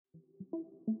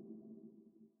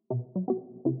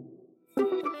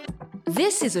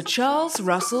This is a Charles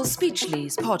Russell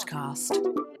Speechlys podcast.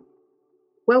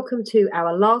 Welcome to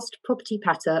our last property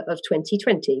patter of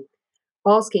 2020,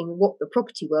 asking what the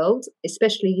property world,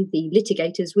 especially the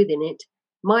litigators within it,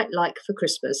 might like for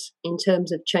Christmas in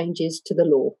terms of changes to the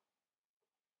law.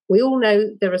 We all know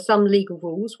there are some legal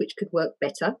rules which could work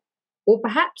better, or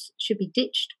perhaps should be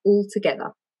ditched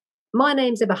altogether. My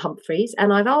name's Emma Humphreys,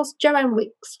 and I've asked Joanne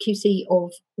Wicks, QC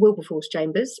of Wilberforce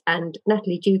Chambers, and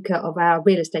Natalie Duker of our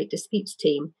Real Estate Disputes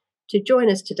team to join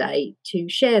us today to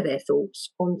share their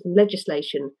thoughts on some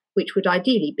legislation which would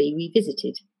ideally be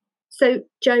revisited. So,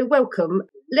 Jo, welcome.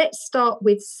 Let's start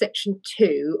with Section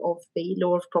 2 of the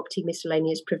Law of Property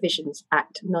Miscellaneous Provisions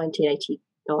Act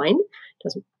 1989.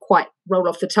 Doesn't quite roll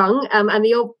off the tongue, and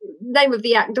the name of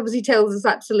the act obviously tells us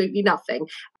absolutely nothing.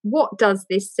 What does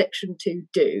this Section 2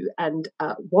 do, and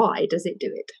why does it do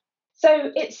it?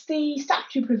 So it's the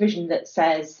statutory provision that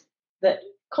says that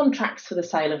contracts for the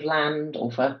sale of land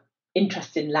or for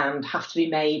interest in land have to be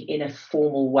made in a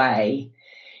formal way.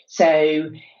 So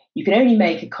you can only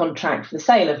make a contract for the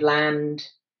sale of land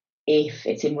if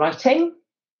it's in writing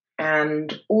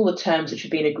and all the terms that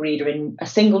should be agreed are in a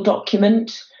single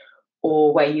document,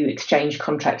 or where you exchange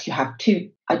contracts, you have two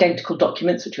identical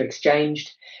documents which are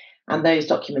exchanged and those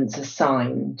documents are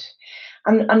signed.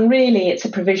 And really it's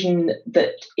a provision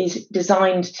that is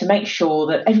designed to make sure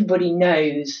that everybody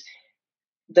knows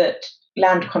that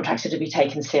land contracts are to be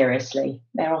taken seriously.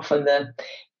 They're often the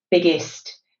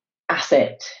biggest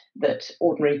asset that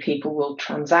ordinary people will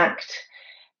transact,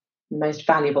 the most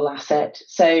valuable asset.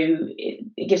 So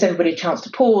it gives everybody a chance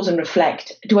to pause and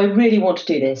reflect. Do I really want to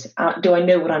do this? Do I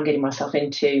know what I'm getting myself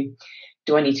into?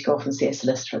 Do I need to go off and see a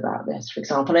solicitor about this, for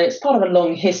example? And it's part of a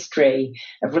long history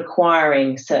of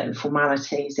requiring certain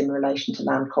formalities in relation to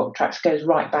land contracts. It goes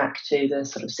right back to the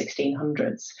sort of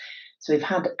 1600s. So we've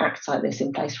had acts like this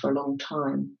in place for a long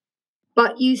time.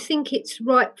 But you think it's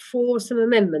ripe for some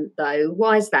amendment, though.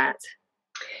 Why is that?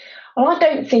 Well, I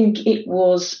don't think it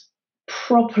was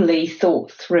properly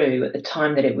thought through at the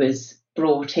time that it was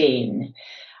brought in.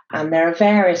 And there are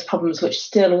various problems which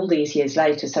still, all these years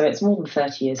later, so it's more than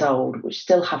 30 years old, which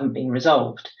still haven't been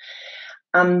resolved.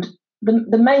 And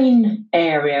the main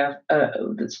area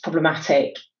that's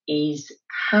problematic is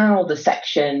how the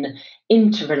section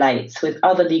interrelates with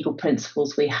other legal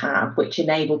principles we have, which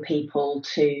enable people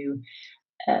to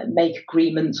make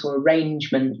agreements or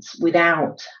arrangements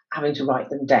without having to write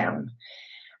them down.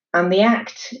 And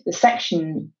the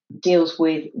section deals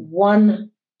with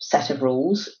one set of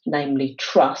rules, namely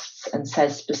trusts, and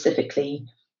says specifically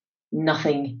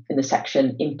nothing in the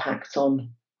section impacts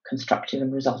on constructive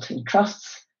and resulting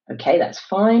trusts. Okay, that's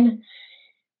fine.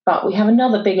 But we have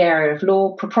another big area of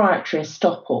law, proprietary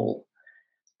estoppel,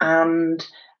 and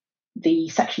the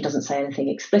section doesn't say anything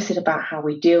explicit about how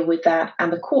we deal with that,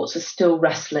 and the courts are still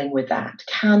wrestling with that.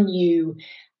 Can you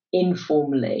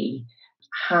informally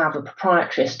have a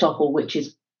proprietary estoppel which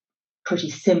is pretty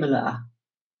similar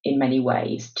in many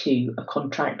ways to a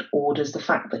contract, or does the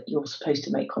fact that you're supposed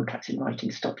to make contracts in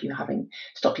writing stop you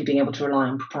being able to rely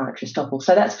on proprietary estoppel?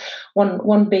 So that's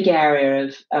one big area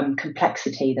of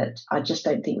complexity that I just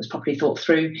don't think was properly thought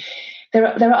through. There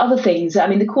are other things. I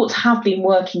mean, the courts have been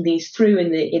working these through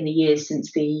in the years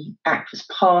since the Act was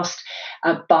passed,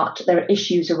 but there are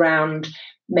issues around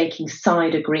making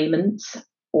side agreements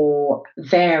or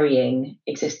varying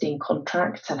existing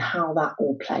contracts and how that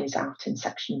all plays out in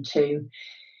Section 2.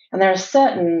 And there are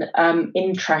certain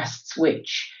interests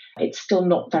which it's still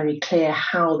not very clear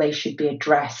how they should be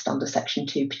addressed under Section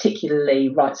 2, particularly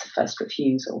rights of first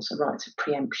refusal, so rights of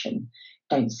preemption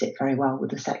don't sit very well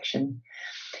with the section.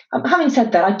 Having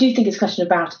said that, I do think it's a question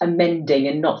about amending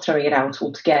and not throwing it out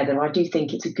altogether. I do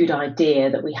think it's a good idea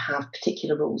that we have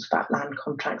particular rules about land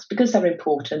contracts because they're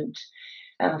important.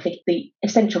 And I think the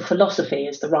essential philosophy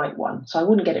is the right one. So I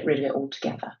wouldn't get rid of it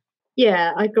altogether.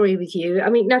 Yeah, I agree with you. I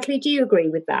mean, Natalie, do you agree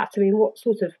with that? I mean, what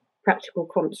sort of practical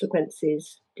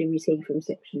consequences do we see from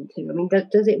Section 2? I mean,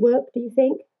 does it work, do you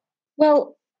think?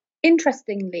 Well,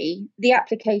 interestingly, the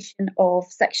application of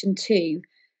Section 2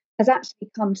 has actually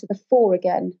come to the fore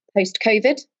again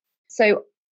post-COVID. So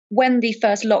when the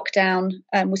first lockdown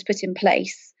was put in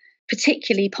place,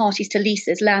 particularly parties to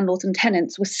leases, landlords and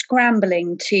tenants, were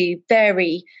scrambling to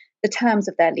vary the terms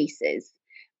of their leases.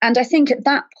 And I think at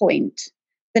that point,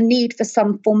 the need for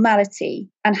some formality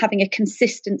and having a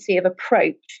consistency of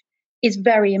approach is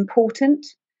very important.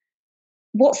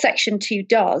 What Section 2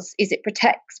 does is it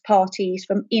protects parties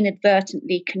from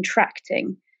inadvertently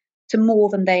contracting to more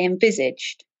than they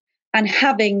envisaged. And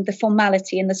having the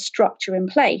formality and the structure in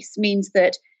place means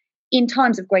that in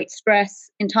times of great stress,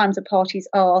 in times of parties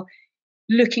are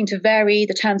looking to vary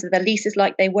the terms of their leases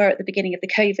like they were at the beginning of the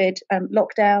COVID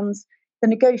lockdowns, the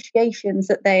negotiations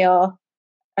that they are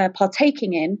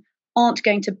partaking in aren't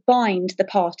going to bind the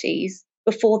parties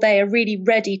before they are really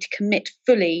ready to commit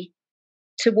fully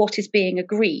to what is being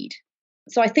agreed.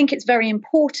 So I think it's very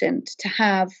important to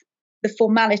have the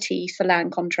formalities for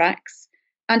land contracts,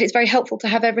 and it's very helpful to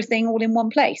have everything all in one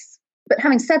place. But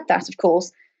having said that, of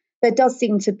course, there does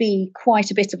seem to be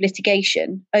quite a bit of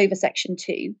litigation over Section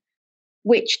 2,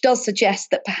 which does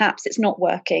suggest that perhaps it's not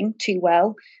working too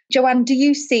well. Joanne, do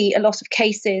you see a lot of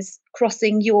cases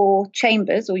crossing your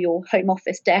chambers or your Home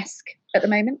Office desk at the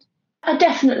moment? I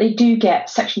definitely do get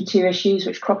Section 2 issues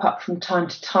which crop up from time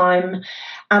to time.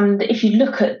 And if you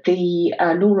look at the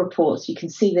law reports, you can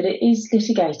see that it is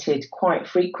litigated quite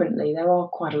frequently. There are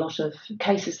quite a lot of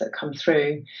cases that come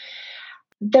through.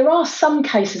 There are some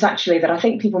cases actually that I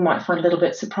think people might find a little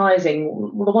bit surprising.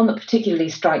 Well, the one that particularly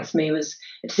strikes me was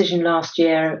a decision last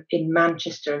year in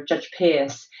Manchester of Judge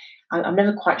Pearce. I'm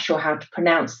never quite sure how to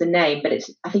pronounce the name, but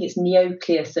I think it's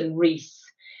Neocleus and Rees.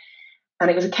 And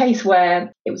it was a case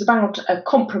where it was about a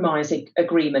compromise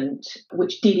agreement,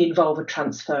 which did involve a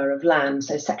transfer of land.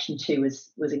 So Section 2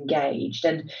 was engaged.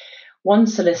 And one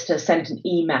solicitor sent an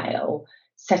email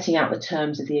setting out the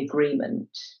terms of the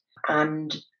agreement.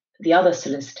 And the other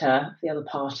solicitor, the other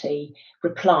party,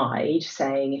 replied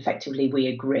saying, effectively, we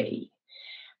agree.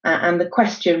 And the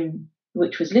question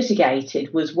which was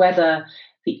litigated was whether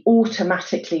the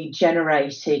automatically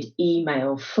generated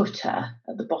email footer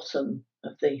at the bottom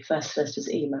of the first solicitor's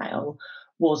email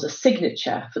was a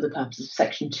signature for the purpose of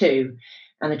Section 2.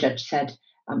 And the judge said,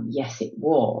 yes, it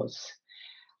was.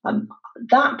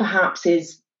 That perhaps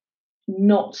is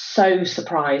not so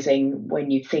surprising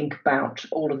when you think about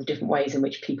all of the different ways in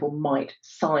which people might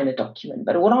sign a document.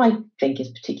 But what I think is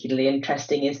particularly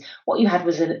interesting is what you had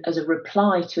was as a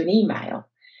reply to an email.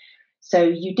 So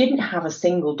you didn't have a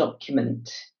single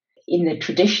document in the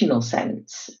traditional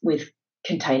sense with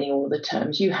containing all of the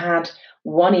terms. You had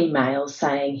one email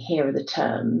saying, here are the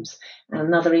terms, and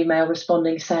another email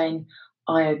responding saying,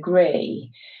 I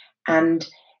agree. And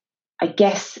I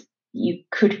guess you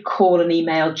could call an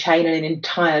email chain an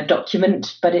entire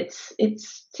document, but it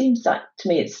seems like to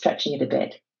me it's stretching it a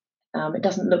bit. It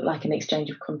doesn't look like an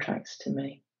exchange of contracts to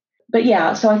me. But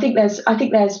yeah, so I think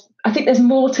there's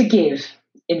more to give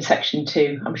in Section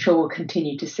 2. I'm sure we'll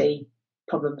continue to see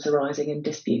problems arising and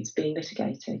disputes being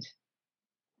litigated.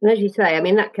 And as you say, I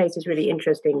mean, that case is really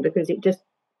interesting because it just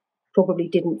probably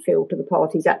didn't feel to the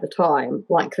parties at the time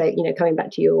like they, coming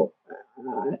back to your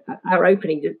our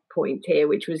opening point here,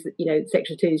 which was that,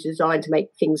 Section 2 is designed to make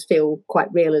things feel quite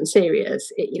real and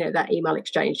serious. That email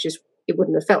exchange it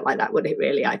wouldn't have felt like that, would it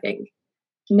really, I think?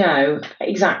 No,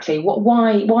 exactly.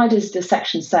 Why does the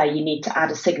section say you need to add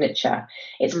a signature?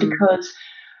 It's because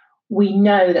we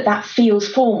know that feels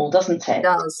formal, doesn't it? It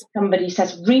does. Somebody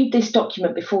says, read this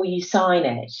document before you sign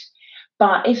it.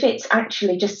 But if it's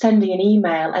actually just sending an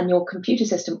email and your computer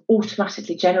system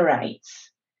automatically generates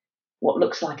what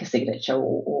looks like a signature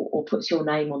or puts your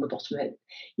name on the bottom of it,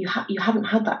 you haven't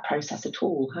had that process at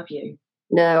all, have you?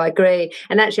 No, I agree.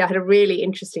 And actually, I had a really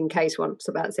interesting case once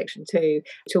about Section 2,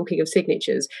 talking of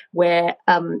signatures, where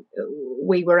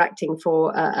we were acting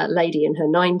for a lady in her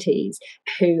 90s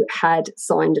who had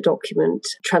signed a document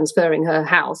transferring her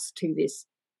house to this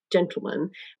gentleman,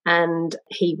 and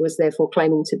he was therefore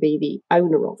claiming to be the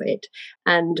owner of it.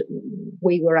 And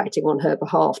we were acting on her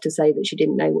behalf to say that she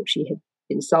didn't know what she had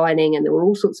been signing, and there were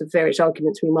all sorts of various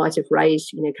arguments we might have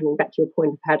raised, coming back to your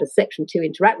point of how does Section 2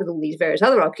 interact with all these various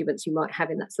other arguments you might have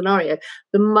in that scenario.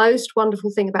 The most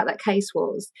wonderful thing about that case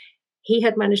was he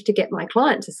had managed to get my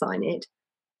client to sign it.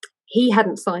 He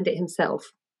hadn't signed it himself.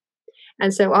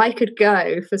 And so I could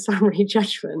go for summary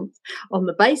judgment on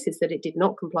the basis that it did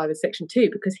not comply with Section 2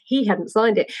 because he hadn't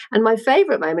signed it. And my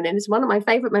favourite moment, and it's one of my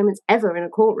favourite moments ever in a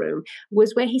courtroom,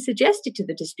 was where he suggested to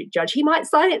the district judge he might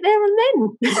sign it there and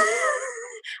then.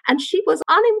 And she was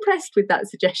unimpressed with that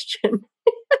suggestion.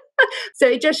 So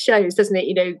it just shows, doesn't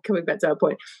it, coming back to our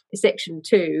point, Section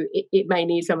 2, it may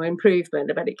need some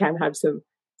improvement, but it can have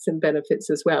some benefits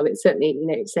as well. It certainly,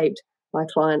 it saved my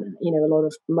client, a lot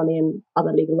of money and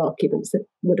other legal arguments that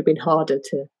would have been harder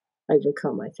to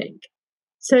overcome, I think.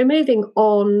 So moving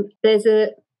on, there's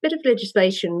a bit of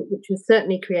legislation which has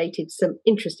certainly created some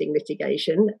interesting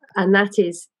litigation, and that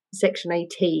is Section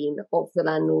 18 of the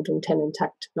Landlord and Tenant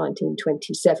Act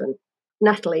 1927.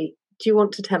 Natalie, do you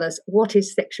want to tell us what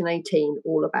is Section 18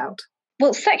 all about?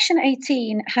 Well, Section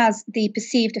 18 has the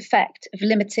perceived effect of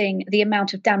limiting the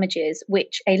amount of damages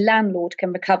which a landlord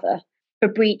can recover for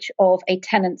breach of a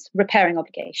tenant's repairing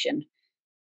obligation.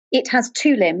 It has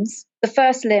two limbs. The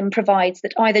first limb provides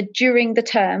that either during the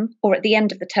term or at the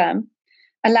end of the term,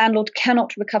 a landlord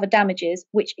cannot recover damages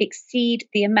which exceed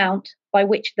the amount by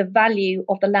which the value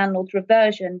of the landlord's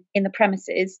reversion in the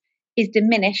premises is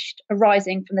diminished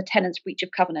arising from the tenant's breach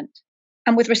of covenant.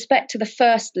 And with respect to the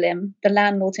first limb, the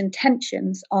landlord's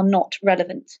intentions are not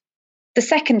relevant. The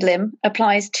second limb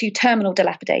applies to terminal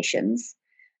dilapidations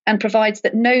and provides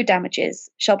that no damages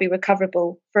shall be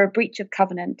recoverable for a breach of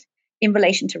covenant in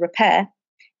relation to repair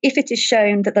if it is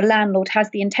shown that the landlord has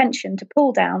the intention to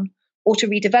pull down or to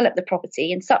redevelop the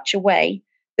property in such a way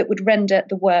that would render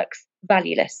the works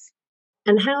valueless.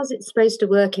 And how's it supposed to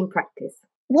work in practice?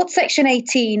 What Section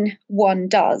 18.1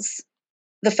 does,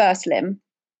 the first limb,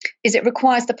 is it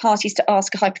requires the parties to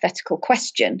ask a hypothetical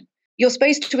question. You're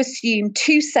supposed to assume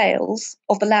two sales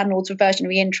of the landlord's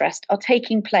reversionary interest are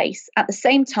taking place at the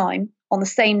same time on the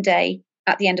same day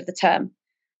at the end of the term.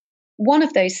 One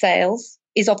of those sales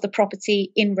is of the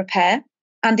property in repair,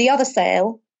 and the other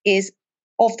sale is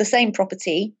of the same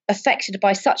property affected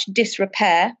by such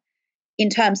disrepair in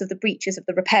terms of the breaches of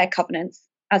the repair covenants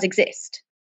as exist.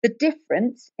 The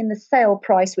difference in the sale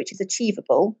price which is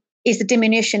achievable is the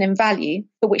diminution in value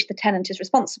for which the tenant is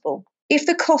responsible. If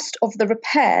the cost of the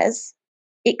repairs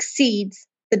exceeds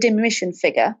the diminution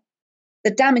figure,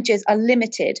 the damages are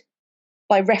limited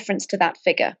by reference to that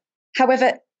figure.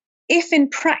 However, if in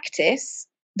practice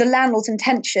the landlord's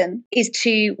intention is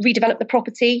to redevelop the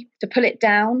property, to pull it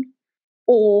down,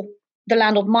 or the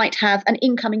landlord might have an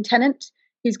incoming tenant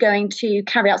who's going to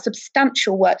carry out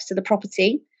substantial works to the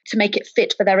property to make it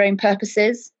fit for their own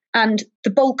purposes, and the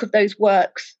bulk of those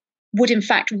works would in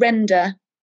fact render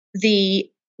the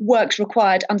works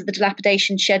required under the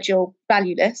dilapidation schedule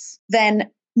valueless, then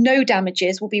no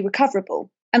damages will be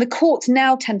recoverable. And the courts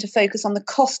now tend to focus on the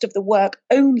cost of the work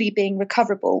only being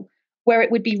recoverable where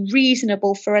it would be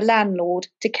reasonable for a landlord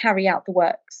to carry out the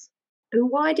works. And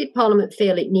why did Parliament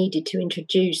feel it needed to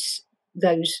introduce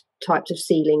those types of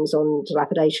ceilings on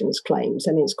dilapidations claims?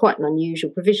 I mean, it's quite an unusual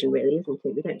provision, really, isn't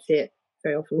it? We don't see it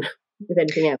very often with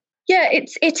anything else. Yeah,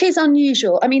 it is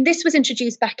unusual. I mean, this was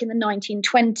introduced back in the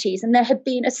 1920s, and there had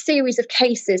been a series of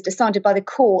cases decided by the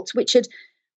courts which had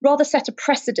rather set a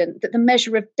precedent that the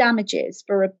measure of damages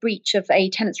for a breach of a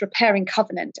tenant's repairing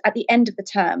covenant at the end of the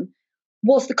term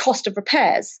was the cost of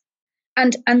repairs.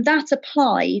 And that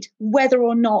applied whether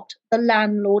or not the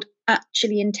landlord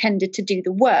actually intended to do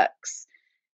the works.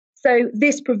 So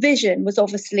this provision was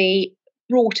obviously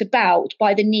brought about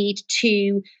by the need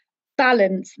to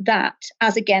balance that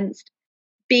as against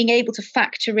being able to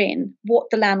factor in what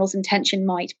the landlord's intention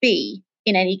might be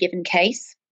in any given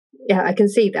case. Yeah, I can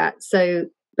see that. So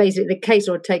basically the case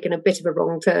had taken a bit of a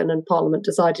wrong turn and Parliament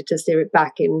decided to steer it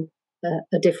back in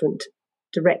a different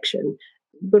direction.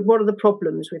 But what are the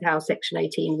problems with how Section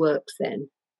 18 works then?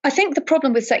 I think the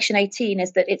problem with Section 18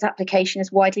 is that its application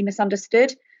is widely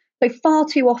misunderstood. So far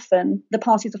too often, the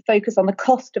parties are focused on the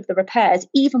cost of the repairs,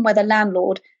 even where the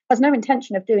landlord has no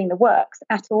intention of doing the works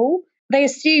at all. They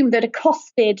assume that a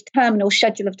costed terminal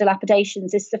schedule of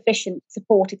dilapidations is sufficient to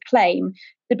support a claim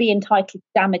to be entitled to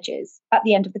damages at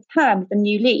the end of the term of the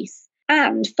new lease.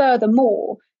 And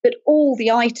furthermore, that all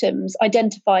the items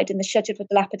identified in the schedule of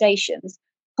dilapidations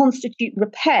constitute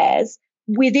repairs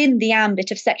within the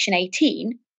ambit of Section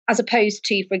 18, as opposed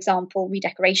to, for example,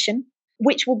 redecoration,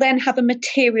 which will then have a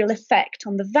material effect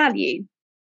on the value.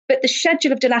 But the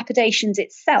schedule of dilapidations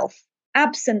itself,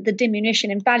 absent the diminution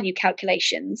in value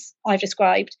calculations I've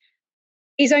described,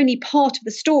 is only part of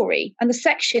the story, and the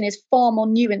section is far more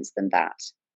nuanced than that.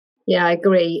 Yeah, I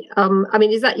agree. I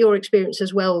mean, is that your experience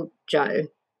as well, Jo?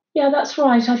 Yeah, that's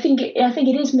right. I think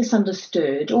it is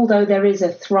misunderstood, although there is a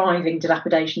thriving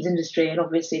dilapidations industry, and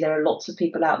obviously there are lots of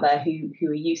people out there who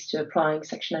are used to applying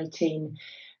Section 18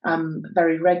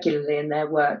 very regularly in their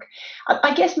work.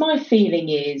 I guess my feeling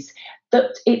is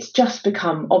that it's just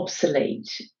become obsolete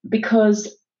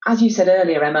because, as you said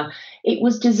earlier, Emma, it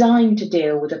was designed to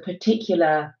deal with a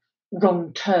particular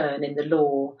wrong turn in the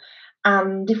law.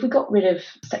 And if we got rid of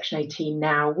Section 18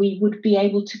 now, we would be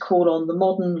able to call on the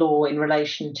modern law in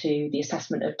relation to the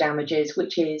assessment of damages,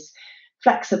 which is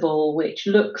flexible, which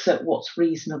looks at what's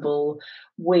reasonable,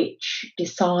 which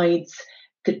decides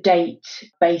the date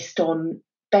based on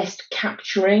best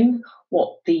capturing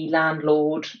what the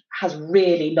landlord has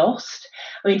really lost.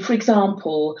 I mean, for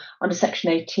example, under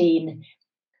Section 18,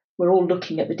 we're all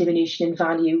looking at the diminution in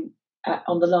value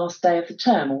on the last day of the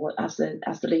term or as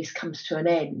the lease comes to an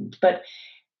end. But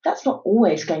that's not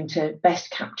always going to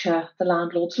best capture the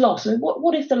landlord's loss. I mean,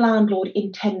 what if the landlord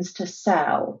intends to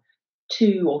sell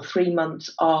 2 or 3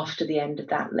 months after the end of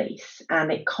that lease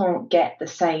and it can't get the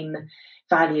same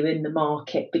value in the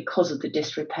market because of the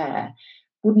disrepair,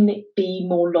 wouldn't it be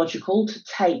more logical to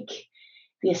take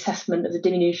the assessment of the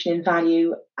diminution in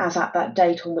value as at that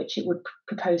date on which it would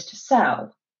propose to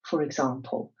sell, for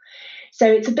example?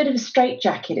 So it's a bit of a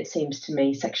straitjacket, it seems to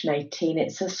me, Section 18.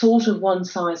 It's a sort of one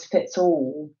size fits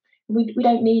all. We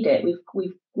don't need it.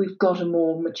 We've got a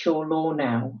more mature law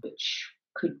now, which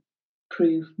could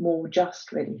prove more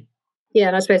just, really. Yeah,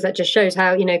 and I suppose that just shows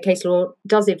how, case law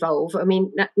does evolve. I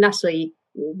mean, Natalie,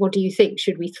 what do you think?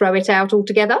 Should we throw it out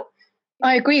altogether?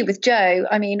 I agree with Jo.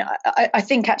 I mean, I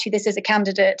think actually this is a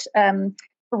candidate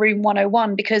for Room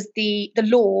 101 because the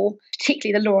law,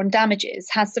 particularly the law on damages,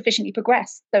 has sufficiently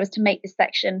progressed so as to make this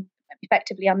section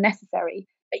effectively unnecessary.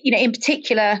 In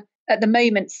particular, at the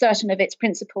moment, certain of its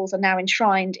principles are now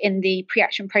enshrined in the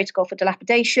Pre-Action Protocol for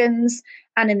Dilapidations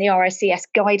and in the RICS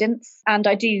guidance. And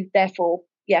I do, therefore,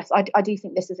 yes, I do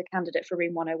think this is a candidate for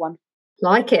Room 101.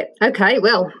 Like it. Okay,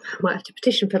 well, I might have to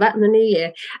petition for that in the new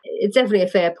year. It's definitely a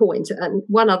fair point. And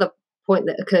one other point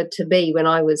that occurred to me when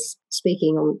I was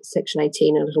speaking on Section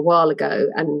 18 a little while ago,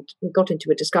 and we got into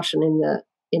a discussion in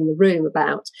the room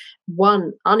about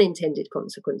one unintended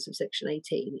consequence of Section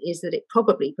 18 is that it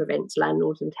probably prevents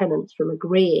landlords and tenants from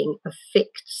agreeing a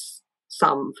fixed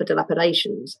sum for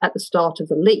dilapidations at the start of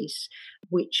the lease,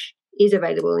 which is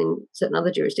available in certain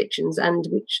other jurisdictions and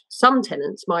which some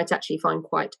tenants might actually find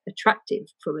quite attractive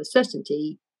from a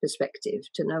certainty perspective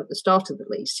to know at the start of the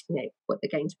lease, what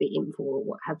they're going to be in for or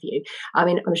what have you. I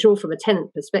mean, I'm sure from a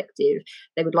tenant perspective,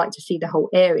 they would like to see the whole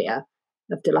area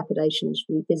of dilapidations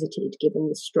revisited, given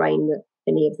the strain that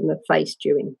many of them have faced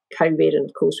during COVID. And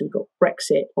of course, we've got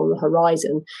Brexit on the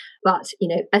horizon. But,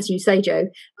 as you say, Jo,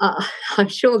 I'm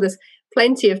sure there's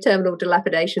plenty of terminal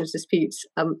dilapidations disputes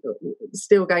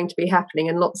still going to be happening,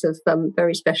 and lots of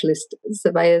very specialist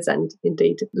surveyors and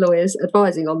indeed lawyers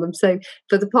advising on them. So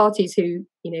for the parties who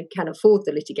can afford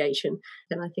the litigation,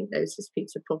 then I think those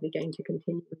disputes are probably going to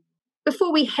continue.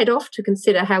 Before we head off to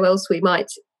consider how else we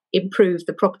might improve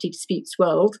the property disputes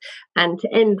world and to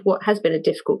end what has been a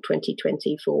difficult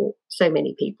 2020 for so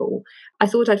many people, I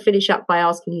thought I'd finish up by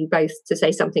asking you both to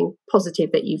say something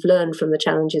positive that you've learned from the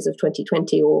challenges of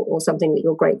 2020 or something that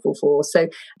you're grateful for. So,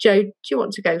 Jo, do you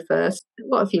want to go first?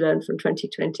 What have you learned from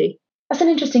 2020? That's an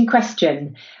interesting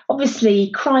question.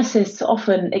 Obviously, crisis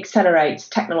often accelerates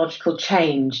technological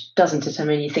change, doesn't it? I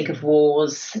mean, you think of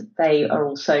wars, they are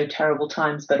also terrible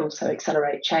times, but also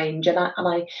accelerate change. And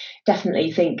I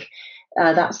definitely think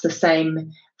that's the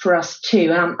same for us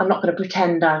too. And I'm not going to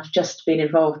pretend I've just been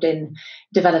involved in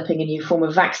developing a new form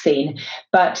of vaccine,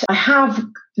 but I have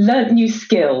learned new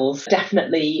skills,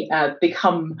 definitely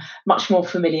become much more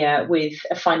familiar with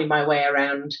finding my way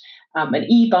around an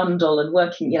e-bundle and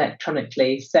working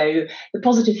electronically. So the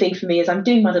positive thing for me is I'm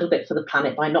doing my little bit for the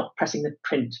planet by not pressing the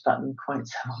print button quite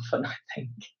so often, I think.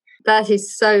 That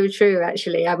is so true,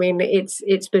 actually. I mean,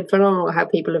 it's been phenomenal how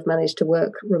people have managed to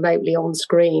work remotely on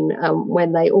screen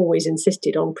when they always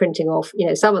insisted on printing off,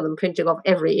 some of them printing off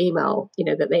every email,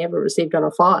 that they ever received on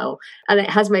a file. And it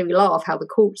has made me laugh how the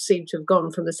courts seem to have gone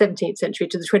from the 17th century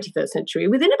to the 21st century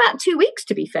within about 2 weeks,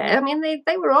 to be fair. I mean,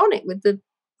 they were on it with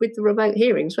the remote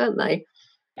hearings, weren't they?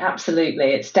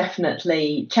 Absolutely. It's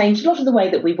definitely changed a lot of the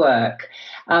way that we work.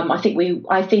 I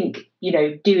think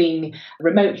doing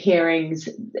remote hearings,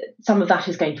 some of that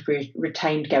is going to be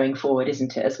retained going forward,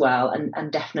 isn't it, as well?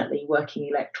 And definitely working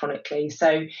electronically.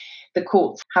 So the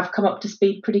courts have come up to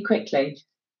speed pretty quickly.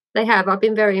 They have. I've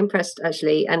been very impressed,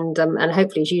 actually. And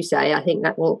hopefully, as you say, I think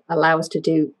that will allow us to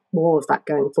do more of that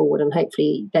going forward. And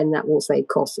hopefully then that will save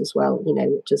costs as well,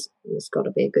 which has got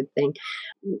to be a good thing.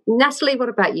 Natalie, what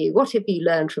about you? What have you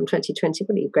learned from 2020?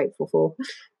 What are you grateful for?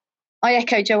 I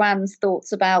echo Joanne's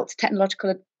thoughts about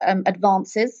technological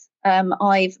advances.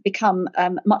 I've become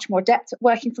much more adept at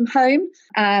working from home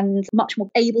and much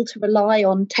more able to rely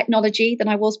on technology than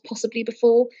I was possibly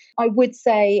before. I would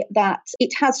say that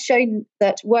it has shown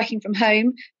that working from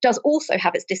home does also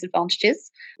have its disadvantages.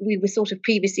 We were sort of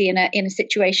previously in a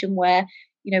situation where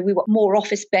we were more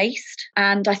office-based,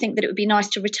 and I think that it would be nice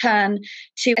to return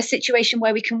to a situation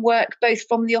where we can work both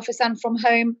from the office and from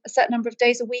home a certain number of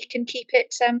days a week and keep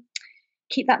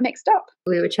that mixed up.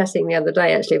 We were chatting the other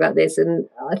day actually about this, and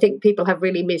I think people have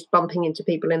really missed bumping into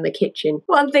people in the kitchen.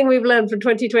 One thing we've learned from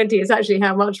 2020 is actually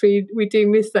how much we do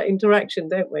miss that interaction,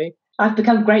 don't we? I've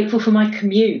become grateful for my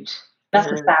commute. That's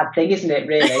a sad thing, isn't it,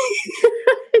 really?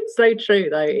 It's so true,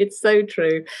 though. It's so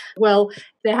true. Well,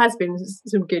 there has been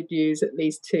some good news, at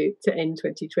least to end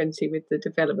 2020 with the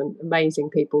development. Amazing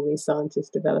people, these scientists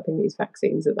developing these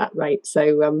vaccines at that rate.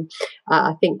 So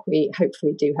I think we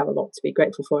hopefully do have a lot to be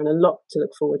grateful for and a lot to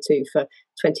look forward to for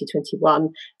 2021.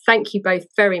 Thank you both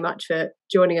very much for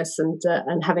joining us and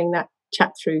having that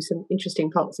chat through some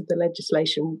interesting parts of the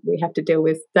legislation we have to deal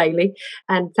with daily.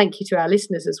 And thank you to our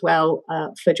listeners as well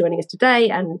for joining us today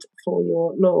and for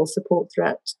your loyal support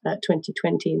throughout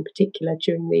 2020, in particular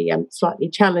during the slightly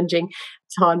challenging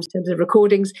times in terms of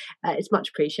recordings. It's much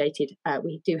appreciated.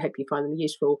 We do hope you find them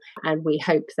useful, and we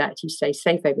hope that you stay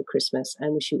safe over Christmas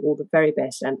and wish you all the very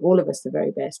best, and all of us the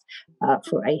very best,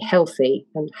 for a healthy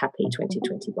and happy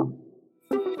 2021.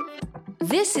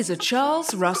 This is a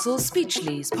Charles Russell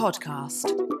Speechleys podcast.